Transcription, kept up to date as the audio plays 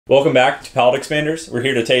Welcome back to Palate Expanders. We're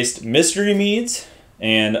here to taste mystery meads,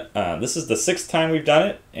 and this is the 6th time we've done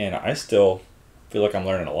it, and I still feel like I'm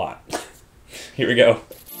learning a lot. Here we go.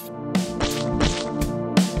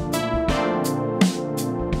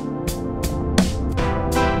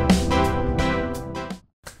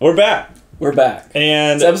 We're back. We're back.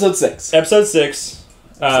 And it's episode 6. Episode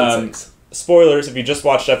 6. Spoilers, if you just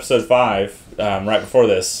watched episode 5 right before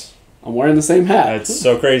this. I'm wearing the same hat. It's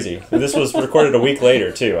so crazy. This was recorded a week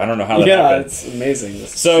later, too. I don't know how that happened. Yeah, it's amazing,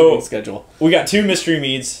 this schedule. We got 2 mystery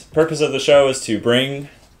meads. Purpose of the show is to bring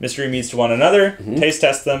mystery meads to one another, taste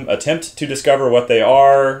test them, attempt to discover what they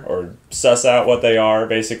are, or suss out what they are,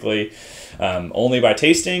 basically, only by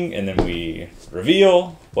tasting, and then we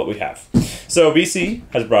reveal what we have. So BC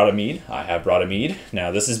has brought a mead. I have brought a mead. Now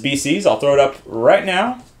this is BC's. I'll throw it up right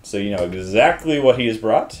now so you know exactly what he has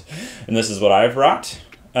brought. And this is what I've brought.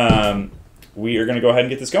 We are going to go ahead and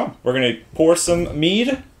get this going. We're going to pour some mead.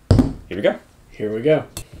 Here we go. Here we go.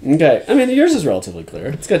 Okay. I mean, yours is relatively clear.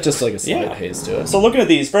 It's got just like a slight haze to it. So looking at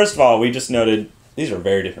these, first of all, we just noted these are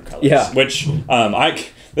very different colors. Yeah. Which,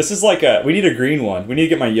 this is like we need a green one. We need to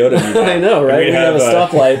get my Yoda mead out. I know, right? We have a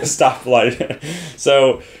stoplight. Stoplight.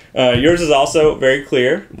 So, yours is also very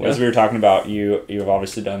clear. As we were talking about, you have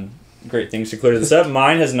obviously done great things to clear this up.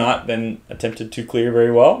 Mine has not been attempted to clear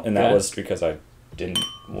very well, and that was because I didn't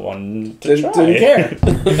want to try. Didn't care.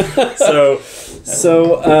 So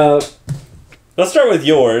let's start with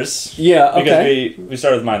yours. Yeah, okay. Because we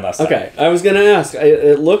started with mine last time. Okay, I was going to ask.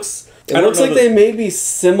 It looks like they may be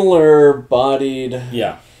similar bodied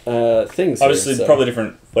things. Obviously, here, so. probably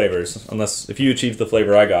different flavors. Unless if you achieve the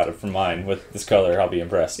flavor I got from mine with this color, I'll be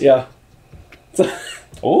impressed. Yeah.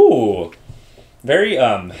 Ooh. Very,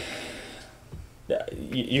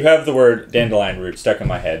 you have the word dandelion root stuck in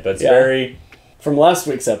my head, but it's very... From last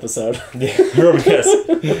week's episode. Yes.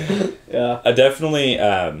 Yeah. Definitely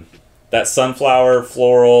that sunflower,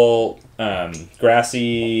 floral,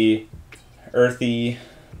 grassy, earthy,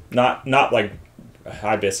 not like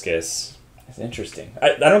hibiscus. It's interesting.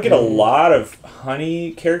 I don't get a lot of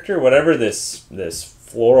honey character. Whatever this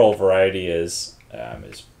floral variety is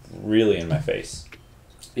really in my face.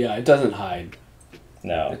 Yeah, it doesn't hide.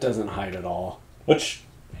 No. It doesn't hide at all. Which,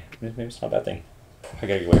 maybe it's not a bad thing. I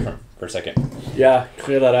gotta get away from it for a second. Yeah,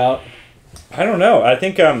 clear that out. I don't know. I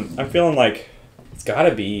think I'm feeling like it's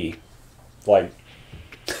gotta be like...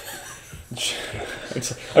 I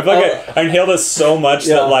feel like I inhaled this so much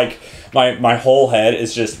that like my whole head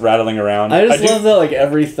is just rattling around. I love that like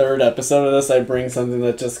every third episode of this I bring something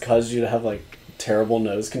that just causes you to have like terrible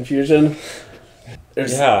nose confusion.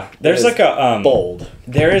 There's like a bold.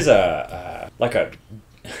 There is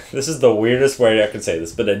this is the weirdest way I could say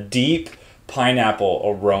this, but a deep pineapple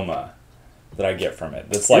aroma that I get from it.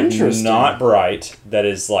 That's like not bright. That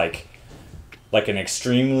is like an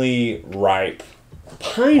extremely ripe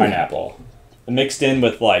pineapple mixed in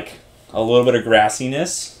with like a little bit of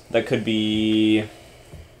grassiness that could be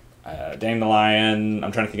dandelion.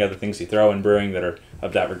 I'm trying to think of other things you throw in brewing that are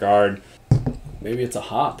of that regard. Maybe it's a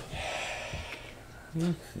hop.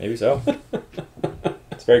 Maybe so.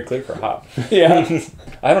 It's very clear for a hop. Yeah.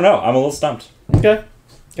 I don't know. I'm a little stumped. Okay.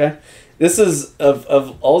 This is,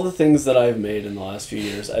 of all the things that I've made in the last few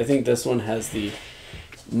years, I think this one has the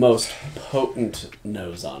most potent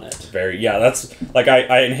nose on it. That's like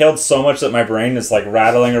I inhaled so much that my brain is like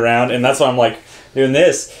rattling around, and that's why I'm like doing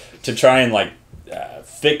this to try and like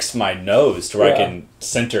fix my nose to where I can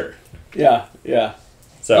center. Yeah.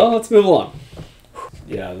 So let's move along.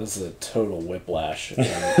 Yeah, this is a total whiplash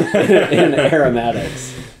in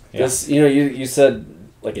aromatics. Yeah. This, you said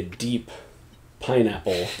like a deep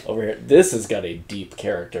pineapple over here. This has got a deep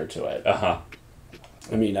character to it. I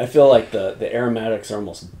mean, I feel like the aromatics are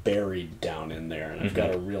almost buried down in there, and I've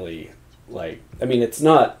got to really it's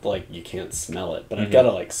not like you can't smell it, but I've got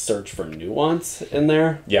to like search for nuance in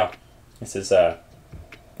there. Yeah, this is I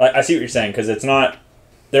see what you're saying, because it's not.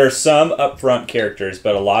 There are some upfront characters,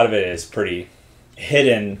 but a lot of it is pretty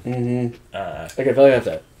hidden. Like I feel like I have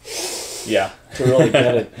to. Yeah. To really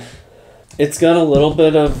get it. It's got a little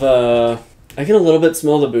bit of I can a little bit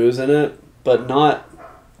smell the booze in it, but not.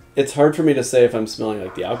 It's hard for me to say if I'm smelling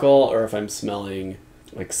like the alcohol or if I'm smelling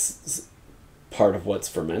like part of what's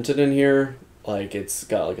fermented in here. Like it's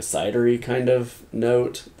got like a cidery kind of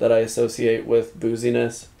note that I associate with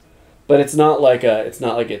booziness, but it's not like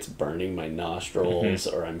it's burning my nostrils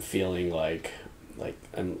or I'm feeling like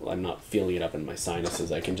I'm not feeling it up in my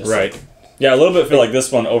sinuses. I can just Yeah, a little bit feel like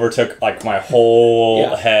this one overtook like my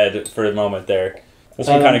whole head for a moment there. This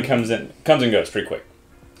one kind of comes and goes pretty quick.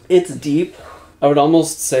 It's deep. I would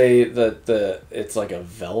almost say that it's like a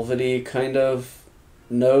velvety kind of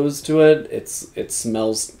nose to it. It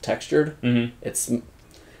smells textured. Mm-hmm.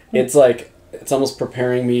 It's like it's almost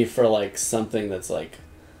preparing me for like something that's like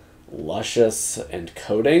luscious and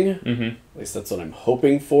coating. Mm-hmm. At least that's what I'm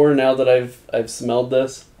hoping for now that I've smelled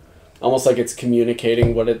this. Almost like it's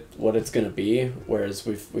communicating what it's gonna be. Whereas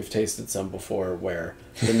we've tasted some before where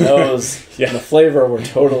the nose and the flavor were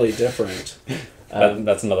totally different.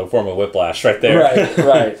 That's another form of whiplash right there.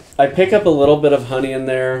 Right. I pick up a little bit of honey in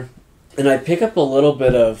there, and I pick up a little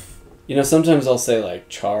bit of, sometimes I'll say like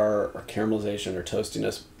char or caramelization or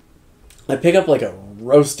toastiness. I pick up like a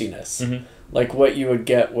roastiness, mm-hmm. like what you would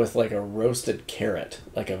get with like a roasted carrot,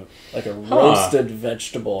 like a roasted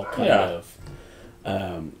vegetable kind of.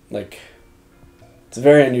 Like, it's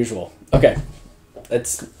very unusual. Okay,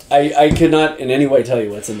 I could not in any way tell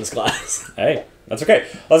you what's in this glass. Hey. That's okay.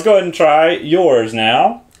 Let's go ahead and try yours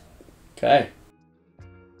now. Okay.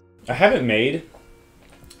 I haven't made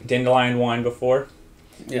dandelion wine before.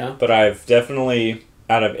 Yeah. But I've definitely,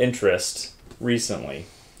 out of interest, recently,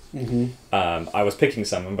 mm-hmm. I was picking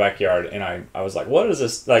some in the backyard, and I was like, what is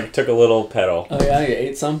this? Like, took a little petal. Oh, yeah? You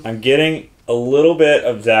ate some? I'm getting a little bit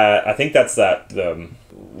of that. I think that's the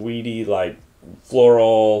weedy, like,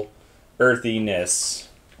 floral earthiness.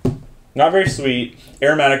 Not very sweet.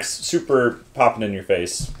 Aromatics super popping in your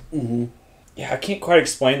face. Mm-hmm. Yeah, I can't quite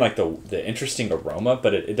explain like the interesting aroma,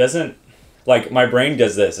 but it doesn't, like, my brain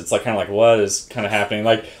does this. It's like kind of like what is kind of happening.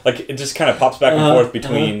 Like it just kind of pops back and forth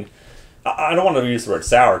between. I don't want to use the word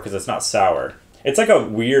sour because it's not sour. It's like a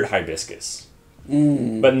weird hibiscus,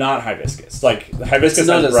 but not hibiscus. Like hibiscus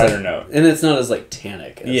has a brighter note, and it's not as like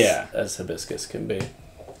tannic as hibiscus can be.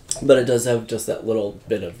 But it does have just that little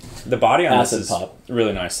bit of the body on this is pop.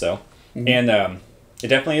 Really nice though. Mm-hmm. And it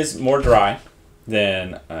definitely is more dry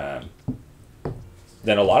than a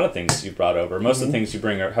lot of things you've brought over. Most of the things you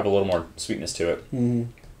bring have a little more sweetness to it.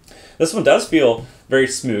 Mm-hmm. This one does feel very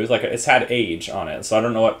smooth, like it's had age on it. So I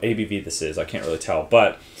don't know what ABV this is. I can't really tell,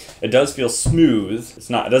 but it does feel smooth. It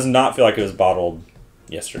does not feel like it was bottled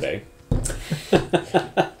yesterday.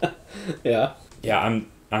 Yeah. Yeah,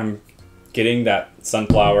 I'm getting that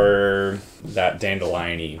sunflower, that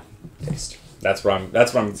dandelion-y taste. That's what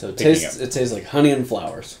I'm so picking up. It tastes like honey and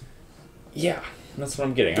flowers. Yeah, that's what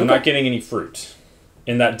I'm getting. I'm not getting any fruit.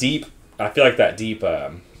 In that deep, I feel like that deep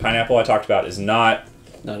pineapple I talked about is not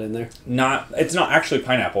in there. It's not actually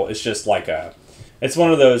pineapple. It's just like it's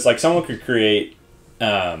one of those, like someone could create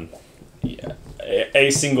a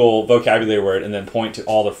single vocabulary word and then point to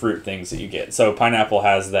all the fruit things that you get. So pineapple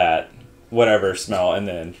has that whatever smell, and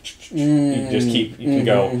then you can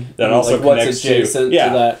go that also like connects to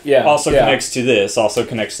that. Yeah, also connects to this, also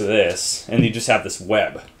connects to this, and you just have this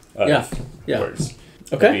web of words.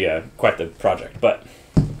 Okay, it'd be quite the project, but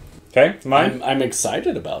okay, mine. I'm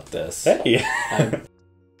excited about this. Hey,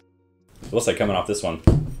 we'll say coming off this one,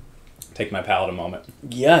 take my palate a moment.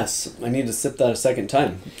 Yes, I need to sip that a second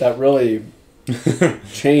time. That really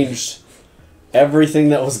changed everything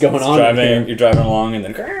that was going on. You're driving along and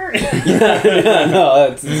then no,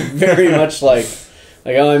 it's very much like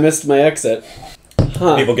I missed my exit.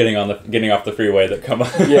 People getting off the freeway that come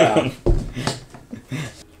on. Yeah.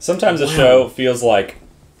 Sometimes a show feels like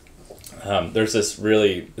there's this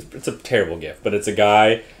it's a terrible gift, but it's a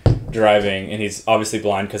guy driving, and he's obviously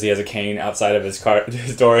blind because he has a cane outside of his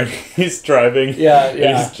door, and he's driving. Yeah.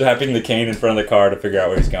 And he's tapping the cane in front of the car to figure out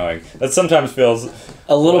where he's going. That sometimes feels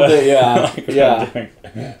a little bit, yeah. like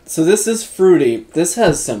yeah. So this is fruity. This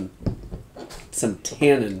has some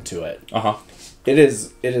tannin to it. Uh-huh. It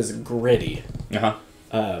is gritty.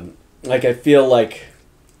 Uh-huh. Like I feel like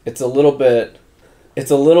it's a little bit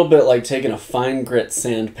like taking a fine grit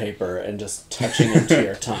sandpaper and just touching it to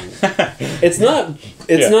your tongue. It's not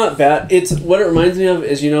bad. It's what it reminds me of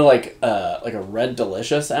is like a Red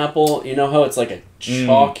Delicious apple. You know how it's like a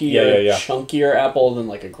chalkier, chunkier apple than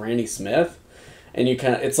like a Granny Smith, and you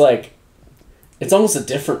kind of it's almost a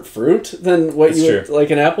different fruit than what you would like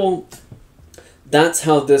an apple. That's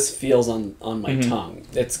how this feels on my tongue.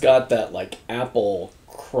 It's got that like apple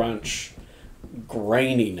crunch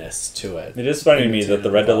graininess to it. It is funny to me that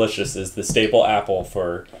the Red Delicious is the staple apple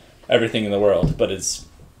for everything in the world, but it's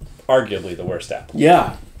arguably the worst apple.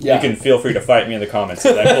 Yeah. You can feel free to fight me in the comments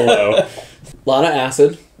below. A lot of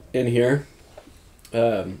acid in here.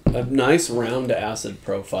 A nice round acid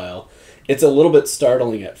profile. It's a little bit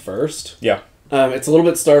startling at first. Yeah. It's a little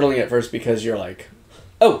bit startling at first because you're like,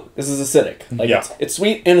 oh, this is acidic. Like it's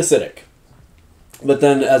sweet and acidic. But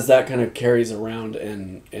then as that kind of carries around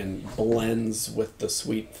and blends with the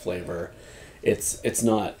sweet flavor, it's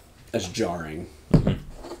not as jarring. Mm-hmm.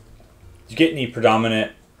 Do you get any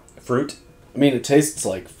predominant fruit? I mean, it tastes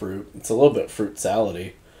like fruit. It's a little bit fruit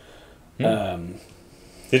salady.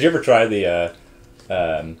 Did you ever try the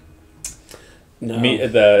No.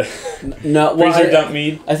 mead, the No. Well, freezer dump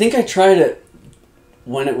mead? I think I tried it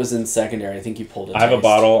when it was in secondary. I think you pulled it. I have a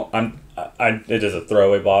bottle. It is a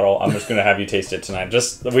throwaway bottle. I'm just gonna have you taste it tonight.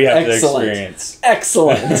 Just we have to experience.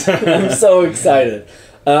 Excellent. I'm so excited.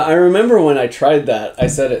 I remember when I tried that, I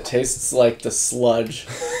said it tastes like the sludge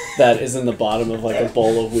that is in the bottom of like a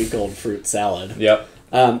bowl of week-old fruit salad. Yep.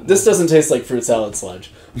 This doesn't taste like fruit salad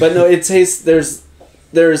sludge, but no, it tastes.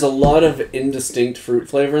 There's a lot of indistinct fruit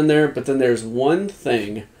flavor in there, but then there's one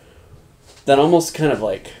thing that almost kind of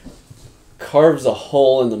like carves a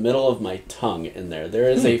hole in the middle of my tongue in there. There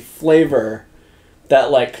is a flavor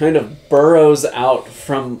that like kind of burrows out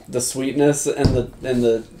from the sweetness and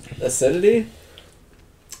the acidity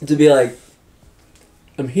to be like,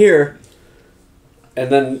 I'm here,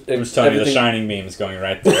 and then I'm just telling you, the Shining meme is going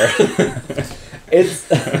right there.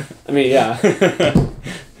 It's, I mean, yeah.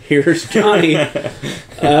 Here's Johnny.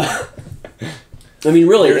 I mean,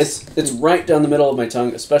 really, it's right down the middle of my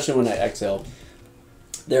tongue, especially when I exhale.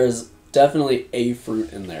 There's definitely a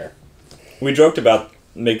fruit in there. We joked about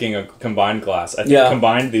making a combined glass. I think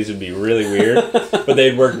combined these would be really weird, but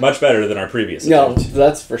they'd work much better than our previous attempt. No,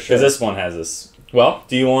 that's for sure. Because this one has this. Well,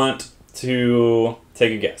 do you want to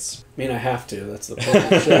take a guess? I mean, I have to. That's the point of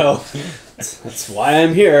the show. That's why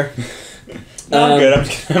I'm here. No, I'm good.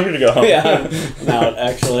 I'm going to go home. Yeah, I'm out,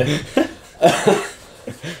 actually.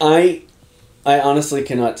 I honestly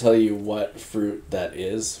cannot tell you what fruit that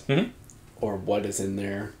is, or what is in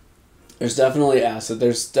there. There's definitely acid.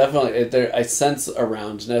 There's definitely... I sense a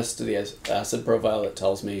roundness to the acid profile that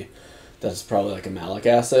tells me that it's probably like a malic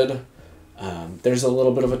acid. There's a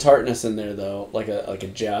little bit of a tartness in there, though, like a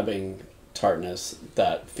jabbing tartness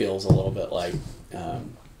that feels a little bit like...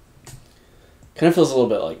 kind of feels a little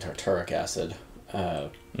bit like tartaric acid. I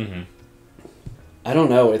don't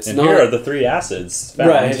know. It's not... Here are the 3 acids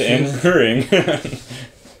found in the ring.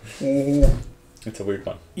 It's a weird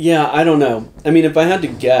one. Yeah, I don't know. I mean, if I had to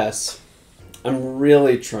guess, I'm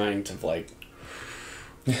really trying to, like...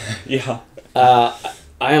 Yeah.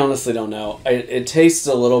 I honestly don't know. It tastes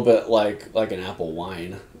a little bit like an apple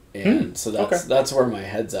wine. And so that's where my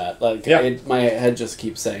head's at. Like, my head just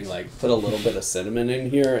keeps saying, like, put a little bit of cinnamon in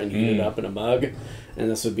here and heat it up in a mug,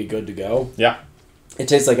 and this would be good to go. Yeah. It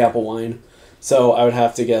tastes like apple wine. So I would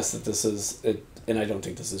have to guess that this is... and I don't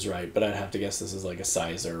think this is right, but I'd have to guess this is like a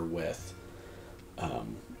sizer with,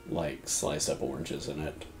 like, sliced up oranges in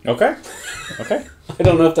it. Okay. I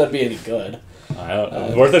don't know if that'd be any good. I don't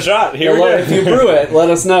know. Worth a shot. Here we go. If you brew it, let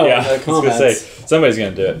us know in the comments. I was gonna say, somebody's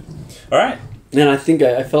going to do it. All right. And I think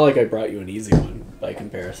I felt like I brought you an easy one by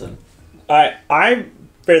comparison. I'm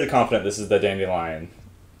fairly confident this is the Dandelion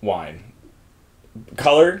wine.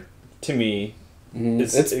 Color, to me,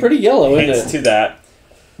 it's pretty yellow, isn't it? Hints to that.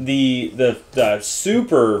 The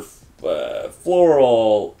super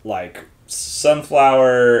floral, like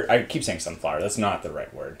sunflower. I keep saying sunflower. That's not the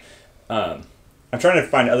right word. I'm trying to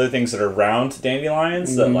find other things that are around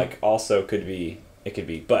dandelions that like also could be. It could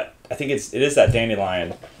be, but I think it is that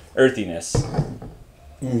dandelion earthiness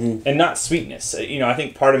and not sweetness. I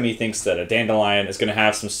think part of me thinks that a dandelion is going to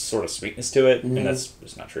have some sort of sweetness to it, and that's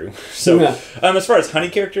just not true. So, as far as honey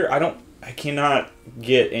character, I cannot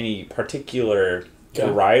get any particular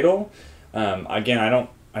varietal. Again,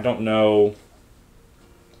 I don't know.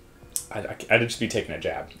 I'd just be taking a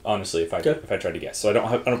jab, honestly, if I tried to guess. So I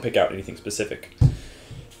don't pick out anything specific.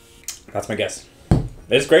 That's my guess.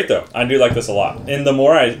 It's great though. I do like this a lot. And the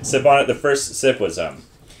more I sip on it, the first sip was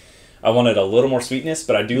I wanted a little more sweetness,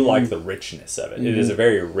 but I do like the richness of it. It is a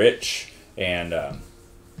very rich and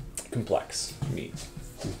complex mead.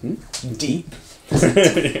 Deep.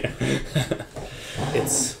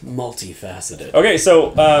 It's multifaceted. Okay,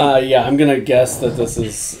 so I'm gonna guess that this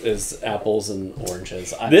is apples and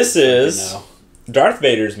oranges. This is Darth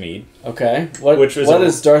Vader's mead. Okay, what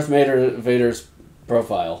is Darth Vader's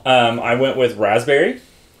profile? I went with raspberry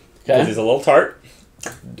because he's a little tart.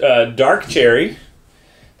 Dark cherry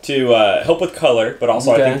to help with color, but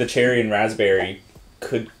also I think the cherry and raspberry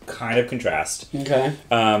could kind of contrast. Okay.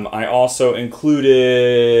 I also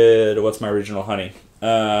included, what's my original honey?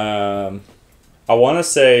 I want to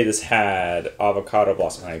say this had avocado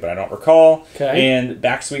blossom honey, but I don't recall. Okay. And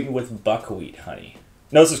back sweetened with buckwheat honey.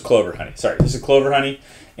 No, this is clover honey. Sorry, this is clover honey,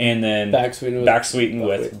 and then back sweetened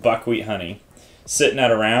with buckwheat honey. Sitting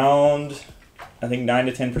at around, I think 9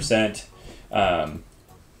 to 10%.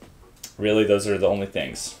 Really, those are the only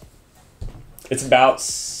things. It's about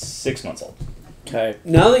 6 months old. Okay.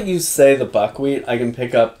 Now that you say the buckwheat, I can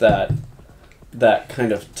pick up that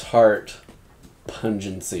kind of tart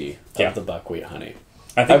pungency of the buckwheat honey.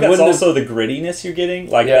 I think that's also the grittiness you're getting.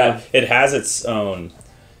 Like that, it has its own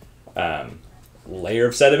layer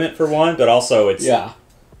of sediment for one, but also it's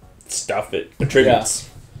stuff it attributes.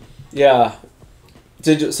 Yeah.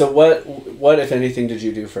 So what if anything did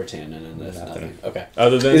you do for tannin in this? Nothing. Okay.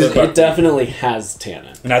 Other than it definitely has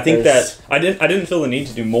tannin, and I think that I didn't feel the need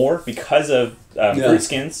to do more because of fruit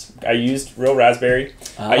skins. I used real raspberry.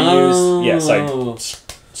 I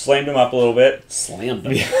slammed them up a little bit. Slammed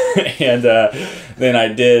them. And then I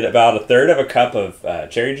did about a third of a cup of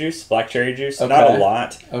cherry juice, black cherry juice. Okay. Not a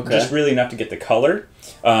lot. Okay. Just really enough to get the color.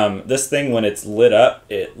 This thing, when it's lit up,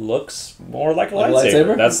 it looks more like a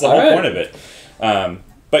lightsaber. That's the whole point of it.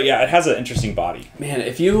 But yeah, it has an interesting body. Man,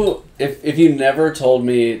 if you never told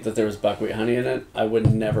me that there was buckwheat honey in it, I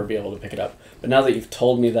would never be able to pick it up. But now that you've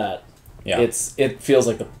told me that, it feels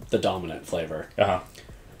like the dominant flavor.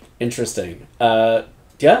 Interesting.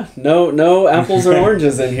 No apples or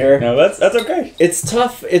oranges in here. No, that's okay. It's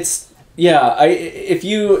tough. If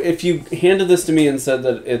you handed this to me and said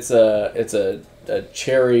that it's a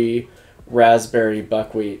cherry raspberry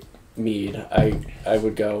buckwheat mead, I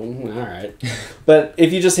would go, all right. But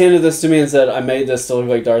if you just handed this to me and said, I made this to look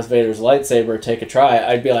like Darth Vader's lightsaber, take a try,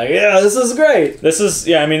 I'd be like, yeah, this is great. This is,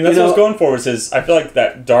 I mean, that's what I was going for, is I feel like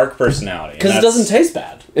that dark personality. Because it doesn't taste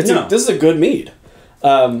bad. This is a good mead.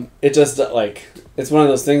 It just, it's one of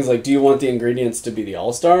those things, do you want the ingredients to be the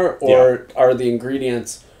all-star, or are the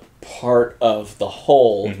ingredients part of the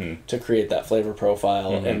whole to create that flavor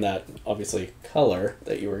profile and that, obviously, color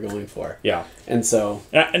that you were going for? Yeah. And so...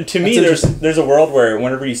 And to me, there's a world where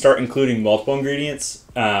whenever you start including multiple ingredients,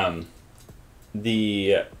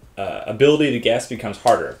 the ability to guess becomes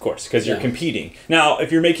harder, of course, because you're competing. Now,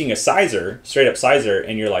 if you're making a straight up sizer,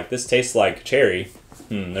 and you're like, this tastes like cherry...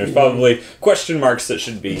 there's probably question marks that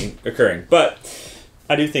should be occurring. But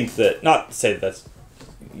I do think that, not to say that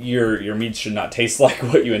your mead should not taste like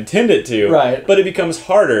what you intend it to, right? But it becomes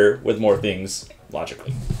harder with more things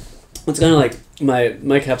logically. It's kind of like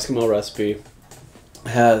my capsicum ale recipe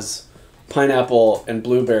has pineapple and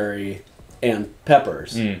blueberry and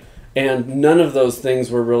peppers. And none of those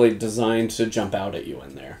things were really designed to jump out at you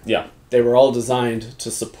in there. Yeah. They were all designed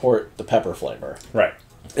to support the pepper flavor. Right.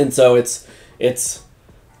 And so it's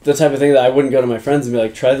the type of thing that I wouldn't go to my friends and be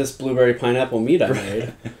like, try this blueberry pineapple mead I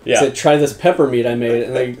made. Say, try this pepper mead I made.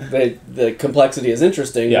 And the complexity is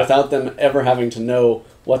interesting without them ever having to know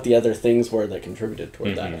what the other things were that contributed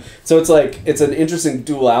toward that. So it's an interesting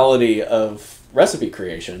duality of recipe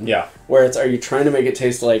creation. Yeah. Where are you trying to make it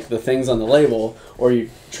taste like the things on the label, or are you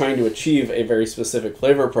trying to achieve a very specific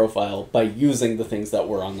flavor profile by using the things that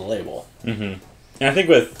were on the label? And I think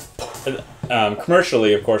with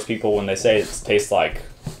commercially, of course, people, when they say it tastes like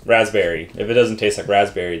raspberry, if it doesn't taste like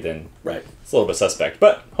raspberry, then it's a little bit suspect.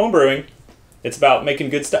 But homebrewing, it's about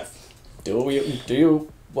making good stuff. Do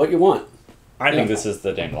what you want. I think this is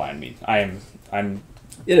the Dandelion mead. I'm.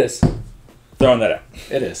 It is. Throwing that out.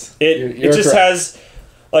 It is. It just has,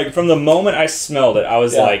 from the moment I smelled it, I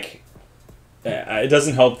was like, it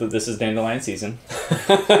doesn't help that this is Dandelion season.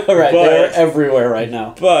 They're everywhere right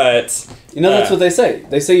now. But that's what they say.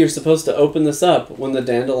 They say you're supposed to open this up when the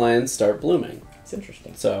dandelions start blooming. It's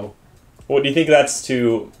interesting. So, well, do you think that's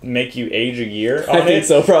to make you age a year? I think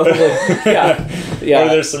so, probably. yeah. Or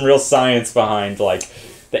there's some real science behind the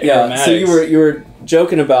aromatics. So you were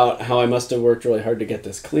joking about how I must have worked really hard to get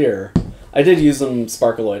this clear. I did use some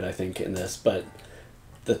Sparkaloid, I think, in this, but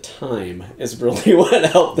the time is really what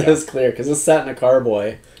helped this clear, because it sat in a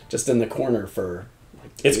carboy just in the corner for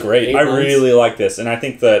it's great. I really like this, and I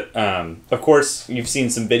think that, of course, you've seen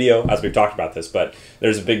some video, as we've talked about this, but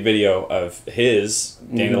there's a big video of his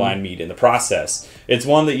Dandelion mead in the process. It's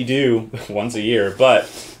one that you do once a year, but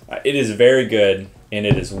it is very good, and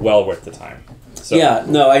it is well worth the time. So,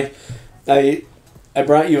 I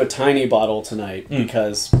brought you a tiny bottle tonight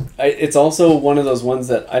because it's also one of those ones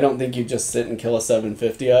that I don't think you just sit and kill a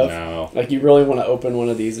 750 of. No. You really want to open one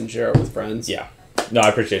of these and share it with friends. Yeah. No, I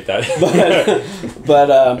appreciate that. but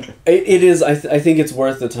it is, I think it's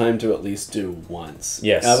worth the time to at least do once.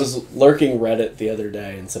 Yes. I was lurking Reddit the other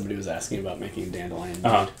day, and somebody was asking about making dandelion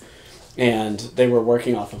mead. And they were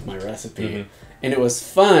working off of my recipe. And it was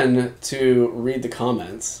fun to read the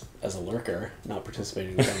comments as a lurker, not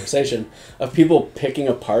participating in the conversation, of people picking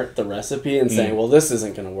apart the recipe and saying, well, this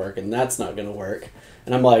isn't going to work, and that's not going to work.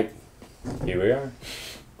 And I'm like, here we are.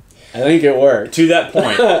 I think it worked. To that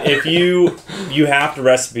point, if you have to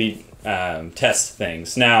recipe test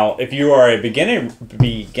things. Now, if you are a beginner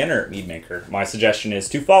mead maker, my suggestion is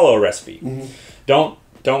to follow a recipe. Don't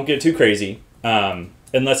get too crazy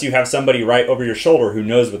unless you have somebody right over your shoulder who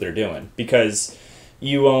knows what they're doing, because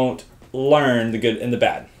you won't learn the good and the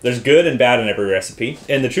bad. There's good and bad in every recipe.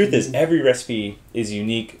 And the truth is, every recipe is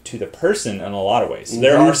unique to the person in a lot of ways.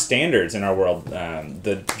 There are standards in our world.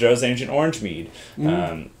 The Joe's Ancient Orange Mead,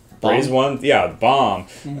 Braze One, Bomb,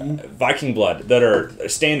 Viking Blood, that are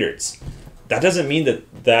standards. That doesn't mean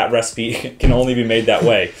that recipe can only be made that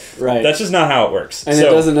way. Right. That's just not how it works. And it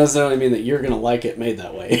doesn't necessarily mean that you're going to like it made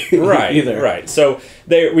that way. Right. Either. Right. So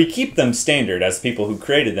we keep them standard as people who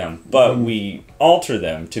created them, but we alter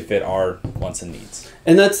them to fit our wants and needs.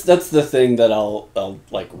 And that's the thing that I'll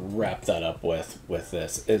like wrap that up with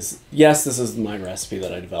this is, yes, this is my recipe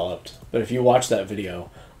that I developed, but if you watch that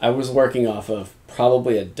video, I was working off of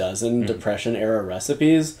probably a dozen Depression era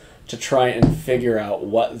recipes to try and figure out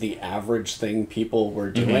what the average thing people were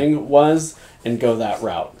doing was and go that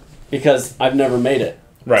route. Because I've never made it.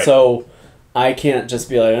 Right. So I can't just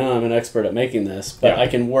be like, oh, I'm an expert at making this, but I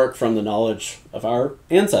can work from the knowledge of our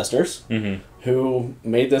ancestors who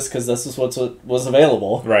made this because this is what was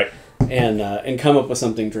available. Right. And come up with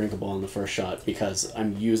something drinkable on the first shot because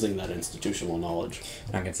I'm using that institutional knowledge.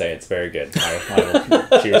 I can say it's very good. I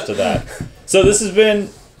will cheers to that. So this has been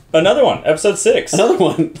another one, episode 6. Another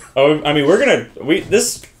one. Oh, I mean,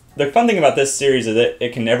 the fun thing about this series is that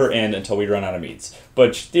it can never end until we run out of meads.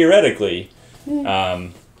 But theoretically, we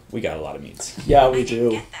got a lot of meads. Yeah, we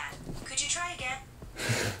do. Get that. Could you try again?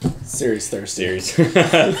 Series thirsty. Series.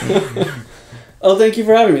 Oh, thank you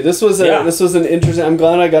for having me. This was an interesting. I'm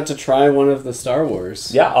glad I got to try one of the Star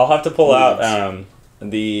Wars. Yeah, I'll have to pull out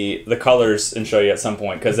the colors and show you at some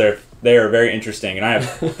point because they are very interesting. And I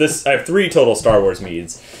have 3 total Star Wars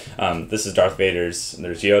meads. This is Darth Vader's. And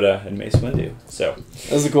there's Yoda and Mace Windu. So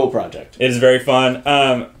that was a cool project. It is very fun.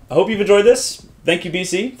 I hope you've enjoyed this. Thank you,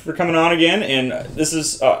 BC, for coming on again. And this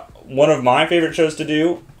is one of my favorite shows to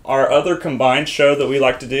do. Our other combined show that we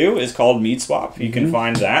like to do is called Mead Swap. You can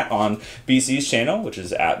find that on BC's channel, which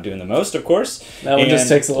is at Doing the Most, of course. That one just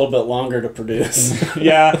takes a little bit longer to produce.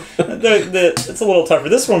 Yeah, it's a little tougher.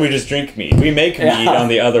 This one we just drink mead. We make mead on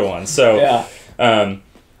the other one. So,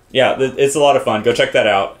 it's a lot of fun. Go check that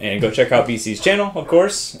out. And go check out BC's channel, of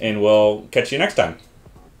course. And we'll catch you next time.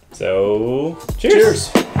 So,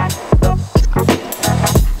 cheers. Cheers.